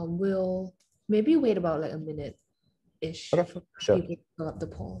 Okay, we'll maybe wait about like a minute-ish Okay, for sure. people to fill up the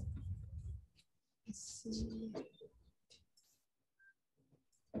poll. Let's see.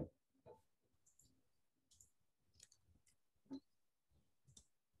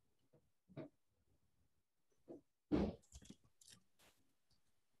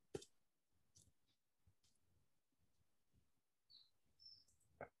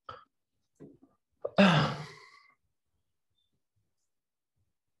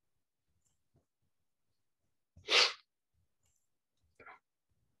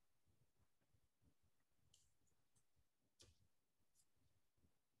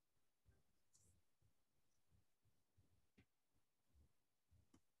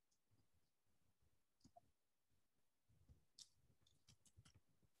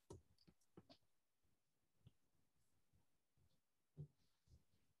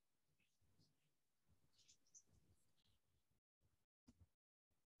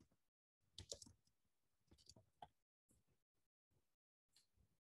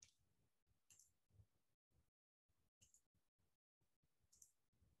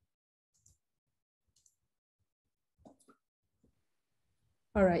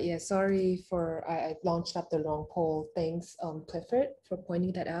 All right, yeah, sorry for, I launched up the wrong poll. Thanks, Clifford, for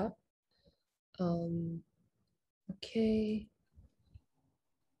pointing that out. Okay.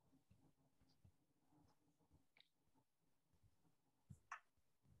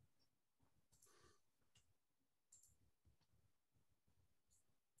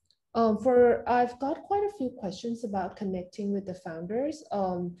 I've got quite a few questions about connecting with the founders.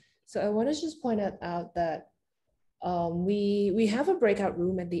 So I want to just point out that we have a breakout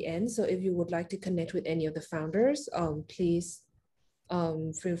room at the end. So if you would like to connect with any of the founders, please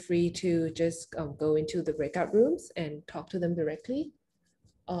feel free to just go into the breakout rooms and talk to them directly.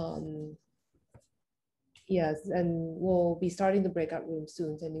 Yes, and we'll be starting the breakout room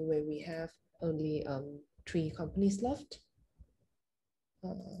soon. Anyway, we have only 3 companies left.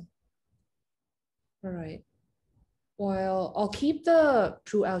 All right. Well, I'll keep the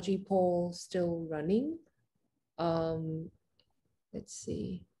TrueAlgae poll still running. Let's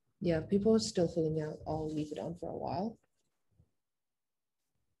see. Yeah, people are still filling out. I'll leave it on for a while.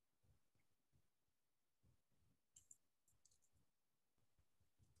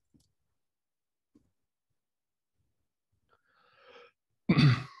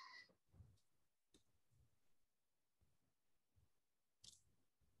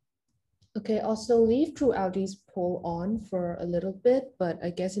 Okay, I'll still leave TrueAlgae's poll on for a little bit, but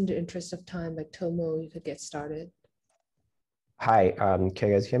I guess in the interest of time, like Tomo, you could get started. Hi, can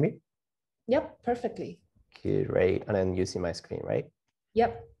you guys hear me? Yep, perfectly. Great, and then you see my screen, right?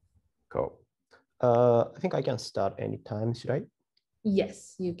 Yep. Cool. I think I can start anytime, should I?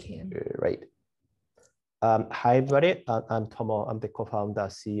 Yes, you can. Right. Hi, everybody. I'm Tomo. I'm the co-founder,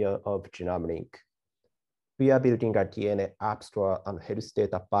 CEO of Genomelink. We are building a DNA app store and health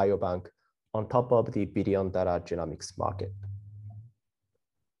data biobank on top of the billion-dollar genomics market.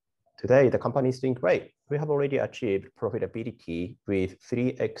 Today, the company is doing great. We have already achieved profitability with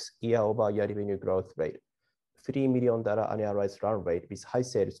 3x year-over-year revenue growth rate, $3 million annualized run rate with high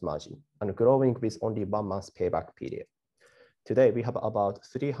sales margin, and growing with only 1 month payback period. Today, we have about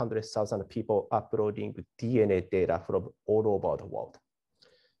 300,000 people uploading DNA data from all over the world.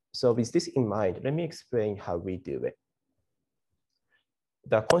 So with this in mind, let me explain how we do it.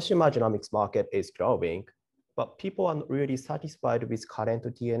 The consumer genomics market is growing, but people aren't really satisfied with current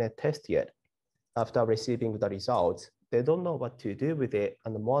DNA test yet. After receiving the results, they don't know what to do with it,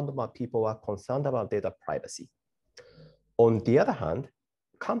 and more and more people are concerned about data privacy. On the other hand,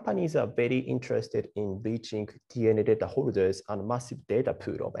 companies are very interested in reaching DNA data holders and massive data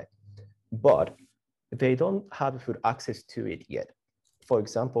pool of it, but they don't have full access to it yet. For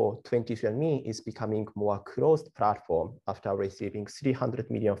example, 23andMe is becoming more closed platform after receiving 300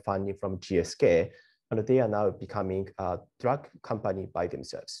 million funding from GSK, and they are now becoming a drug company by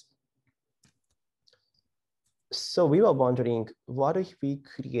themselves. So we were wondering, what if we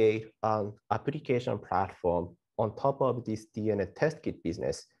create an application platform on top of this DNA test kit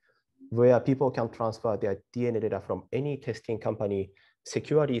business, where people can transfer their DNA data from any testing company,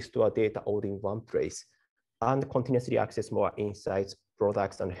 securely store data all in one place, and continuously access more insights,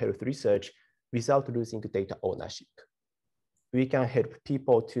 products, and health research without losing data ownership. We can help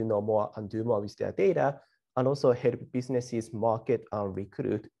people to know more and do more with their data, and also help businesses market and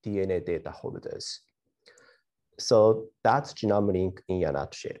recruit DNA data holders. So that's Genomelink in a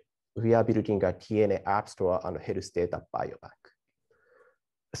nutshell. We are building a DNA app store and health data biobank.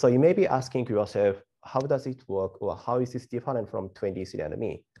 So you may be asking yourself, how does it work, or how is this different from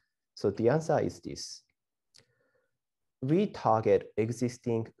 23andMe? So the answer is this. We target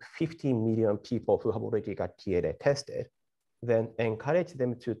existing 50 million people who have already got DNA tested, then encourage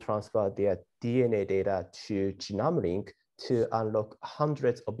them to transfer their DNA data to Genomelink to unlock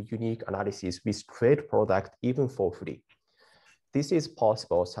hundreds of unique analyses with great product, even for free. This is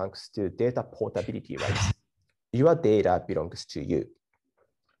possible thanks to data portability rights. Your data belongs to you.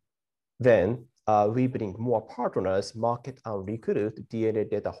 Then we bring more partners, market and recruit DNA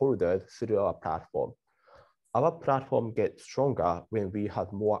data holders through our platform. Our platform gets stronger when we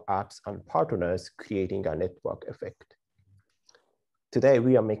have more apps and partners, creating a network effect. Today,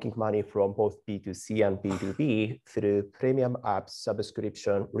 we are making money from both B2C and B2B through premium apps,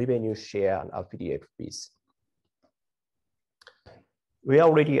 subscription, revenue share, and affiliate fees. We are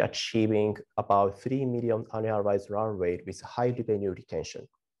already achieving about 3 million annualized run rate with high revenue retention.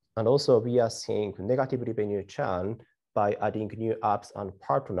 And also, we are seeing negative revenue churn by adding new apps and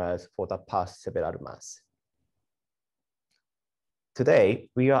partners for the past several months. Today,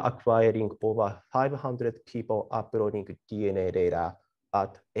 we are acquiring over 500 people uploading DNA data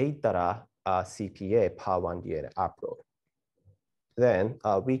at $8 CPA per one DNA upload. Then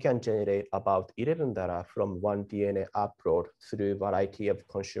we can generate about $11 from one DNA upload through a variety of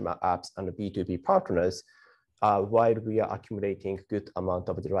consumer apps and B2B partners, while we are accumulating good amount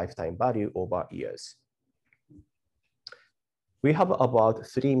of the lifetime value over years. We have about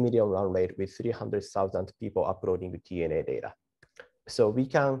 3 million run rate with 300,000 people uploading DNA data. So we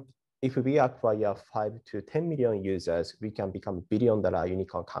can, if we acquire 5 to 10 million users, we can become a $1 billion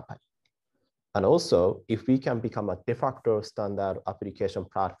unicorn company. And also, if we can become a de facto standard application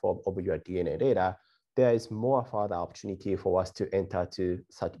platform of your DNA data, there is more further opportunity for us to enter to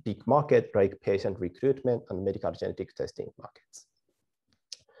such big market like patient recruitment and medical genetic testing markets.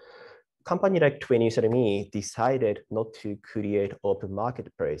 Company like 23andMe decided not to create open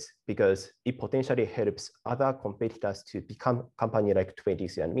marketplace because it potentially helps other competitors to become company like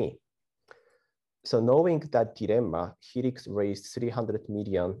 23andMe. So knowing that dilemma, Helix raised 300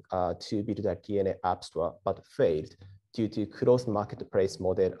 million to build a DNA app store, but failed due to closed marketplace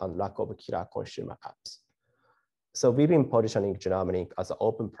model and lack of killer consumer apps. So we've been positioning Genomelink as an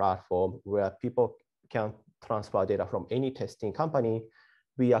open platform where people can transfer data from any testing company.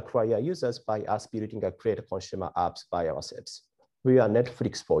 We acquire users by us building a great consumer apps by ourselves. We are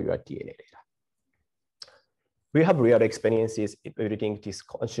Netflix for your DNA data. We have real experiences in building this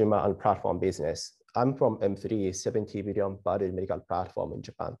consumer and platform business. I'm from M3, $70 billion medical platform in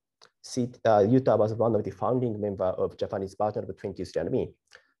Japan. Yuta was one of the founding members of Japanese version of 23andMe.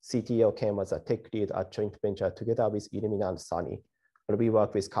 CTO came as a tech lead at joint venture together with Illumina and Sunny. And we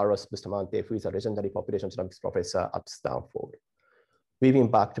work with Carlos Bustamante, who is a legendary population genomics professor at Stanford. We've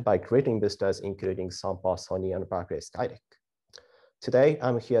been backed by great investors, including Sampa, Sony, and Barclays Skytech. Today,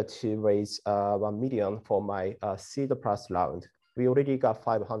 I'm here to raise 1 million for my seed plus round. We already got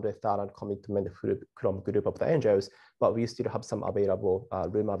 500,000 commitment from group of the angels, but we still have some available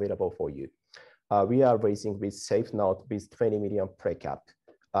room available for you. We are raising with safe note with 20 million pre-cap.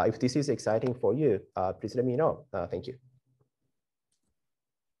 If this is exciting for you, please let me know. Thank you.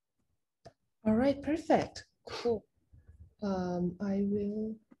 All right, perfect. Cool. I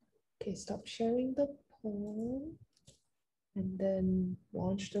will, stop sharing the poll and then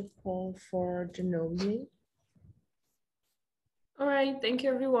launch the poll for Genomelink. All right, thank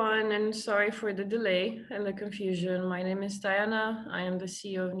you everyone, and sorry for the delay and the confusion. My name is Diana. I am the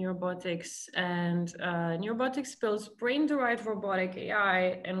CEO of Neurobotx, and Neurobotx builds brain-derived robotic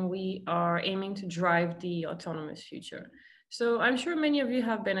AI, and we are aiming to drive the autonomous future. So I'm sure many of you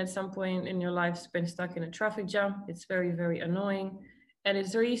have been at some point in your lives been stuck in a traffic jam. It's very, very annoying. And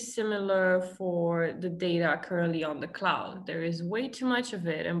it's very similar for the data currently on the cloud. There is way too much of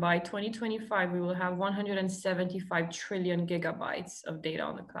it. And by 2025, we will have 175 trillion gigabytes of data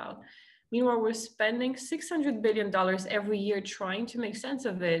on the cloud. Meanwhile, we're spending $600 billion every year trying to make sense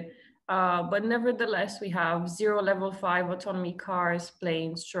of it. But nevertheless, we have 0 level 5 autonomy cars,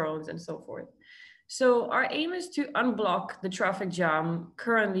 planes, drones, and so forth. So our aim is to unblock the traffic jam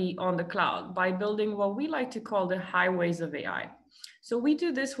currently on the cloud by building what we like to call the highways of AI. So we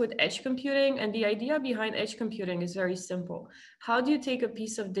do this with edge computing, and the idea behind edge computing is very simple. How do you take a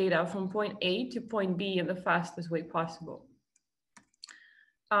piece of data from point A to point B in the fastest way possible?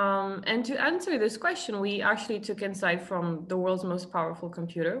 And to answer this question, we actually took insight from the world's most powerful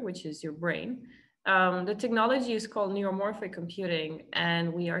computer, which is your brain. The technology is called neuromorphic computing,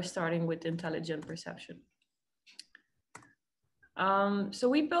 and we are starting with intelligent perception. So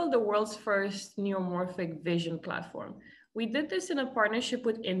we built the world's first neuromorphic vision platform. We did this in a partnership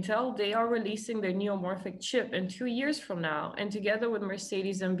with Intel. They are releasing their neuromorphic chip in 2 years from now. And together with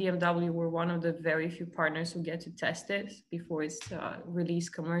Mercedes and BMW, we're one of the very few partners who get to test it before it's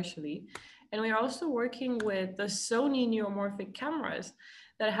released commercially. And we are also working with the Sony neuromorphic cameras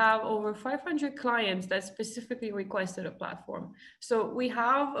that have over 500 clients that specifically requested a platform. So we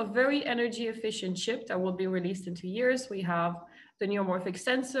have a very energy efficient chip that will be released in 2 years. We have the neuromorphic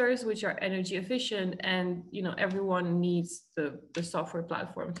sensors, which are energy efficient, and everyone needs the software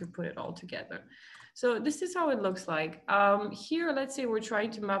platform to put it all together. So this is how it looks like. Here, let's say we're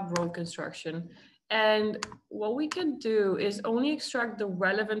trying to map road construction. And what we can do is only extract the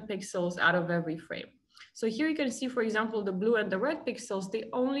relevant pixels out of every frame. So here you can see, for example, the blue and the red pixels, they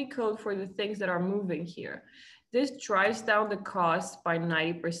only code for the things that are moving here. This drives down the cost by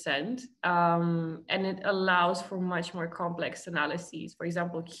 90%, and it allows for much more complex analyses. For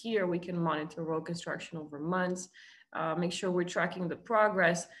example, here we can monitor road construction over months, make sure we're tracking the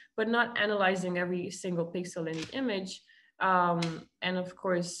progress, but not analyzing every single pixel in the image, and of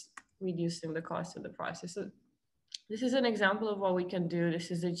course, reducing the cost of the process. So this is an example of what we can do.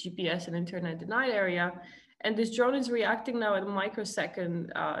 This is a GPS and internet denied area. And this drone is reacting now at a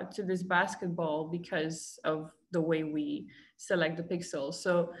microsecond to this basketball because of the way we select the pixels.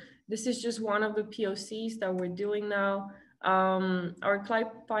 So this is just one of the POCs that we're doing now. Our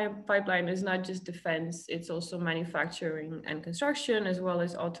pipeline is not just defense, it's also manufacturing and construction, as well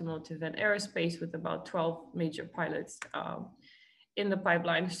as automotive and aerospace, with about 12 major pilots in the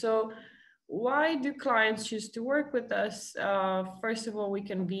pipeline. So why do clients choose to work with us? First of all, we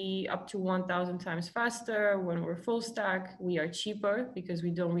can be up to 1,000 times faster when we're full stack. We are cheaper because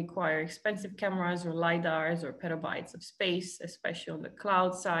we don't require expensive cameras or LiDARs or petabytes of space, especially on the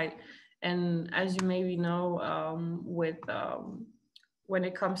cloud side. And as you maybe know, when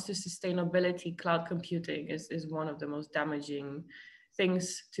it comes to sustainability, cloud computing is one of the most damaging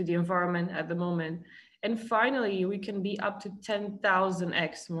things to the environment at the moment. And finally, we can be up to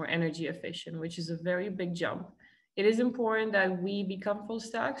 10,000x more energy efficient, which is a very big jump. It is important that we become full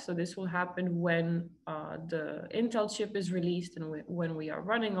stack. So this will happen when the Intel chip is released and when we are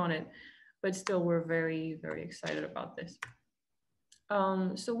running on it. But still, we're very, very excited about this.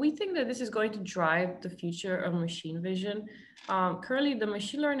 So we think that this is going to drive the future of machine vision. Currently, the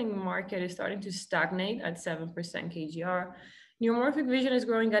machine learning market is starting to stagnate at 7% KGR. Neuromorphic vision is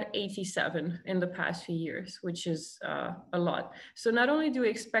growing at 87 in the past few years, which is a lot. So not only do we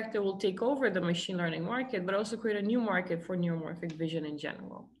expect it will take over the machine learning market, but also create a new market for neuromorphic vision in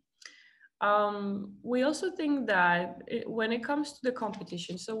general. We also think that when it comes to the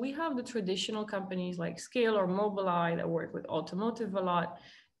competition, so we have the traditional companies like Scale or Mobileye that work with automotive a lot.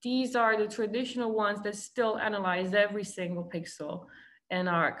 These are the traditional ones that still analyze every single pixel and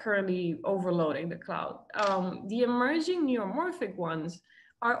are currently overloading the cloud. The emerging neuromorphic ones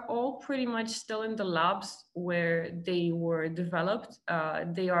are all pretty much still in the labs where they were developed.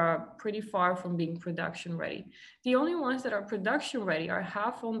 They are pretty far from being production ready. The only ones that are production ready are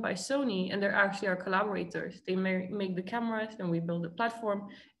half owned by Sony, and they're actually our collaborators. They make the cameras and we build the platform,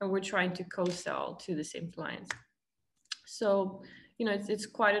 and we're trying to co-sell to the same clients. So, it's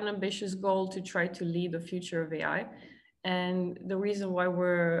quite an ambitious goal to try to lead the future of AI. And the reason why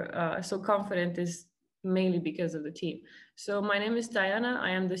we're so confident is mainly because of the team. So my name is Diana. I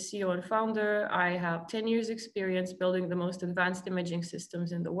am the CEO and founder. I have 10 years experience building the most advanced imaging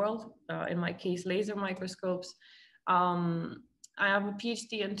systems in the world. In my case, laser microscopes. I have a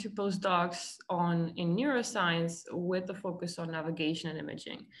PhD and 2 postdocs in neuroscience with a focus on navigation and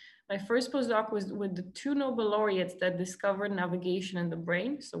imaging. My first postdoc was with the 2 Nobel laureates that discovered navigation in the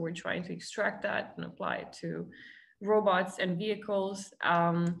brain. So we're trying to extract that and apply it to robots and vehicles.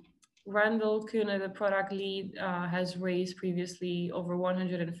 Randall Kuhne, the product lead, has raised previously over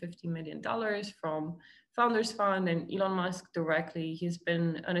 $150 million from Founders Fund and Elon Musk directly. He's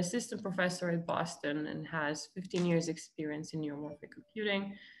been an assistant professor at Boston and has 15 years experience in neuromorphic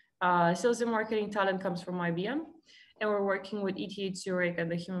computing. Sales and marketing talent comes from IBM. And we're working with ETH Zurich and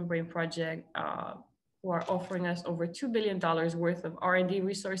the Human Brain Project, who are offering us over $2 billion worth of R&D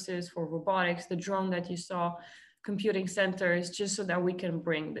resources for robotics, the drone that you saw, computing centers, just so that we can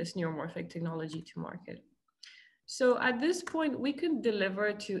bring this neuromorphic technology to market. So at this point, we can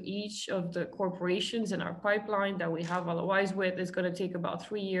deliver to each of the corporations in our pipeline that we have LOIs with. It's going to take about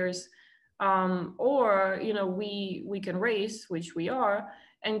 3 years. Or we can race, which we are,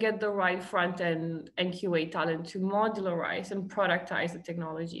 and get the right front end and QA talent to modularize and productize the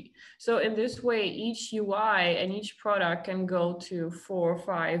technology. So in this way, each UI and each product can go to 4 or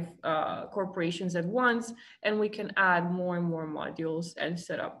 5 corporations at once, and we can add more and more modules and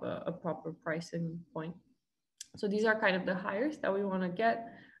set up a proper pricing point. So these are kind of the hires that we want to get.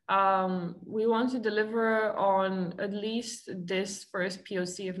 We want to deliver on at least this first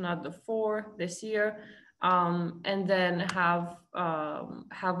POC, if not the 4 this year, and then have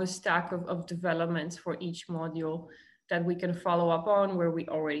a stack of developments for each module that we can follow up on where we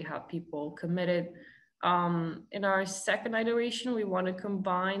already have people committed. In our second iteration, we want to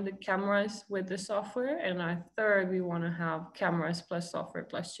combine the cameras with the software. And our third, we want to have cameras plus software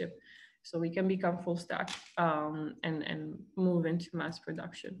plus chip, so we can become full stack and move into mass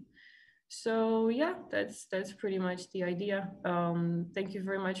production. So yeah, that's pretty much the idea. Thank you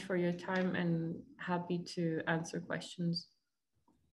very much for your time and happy to answer questions.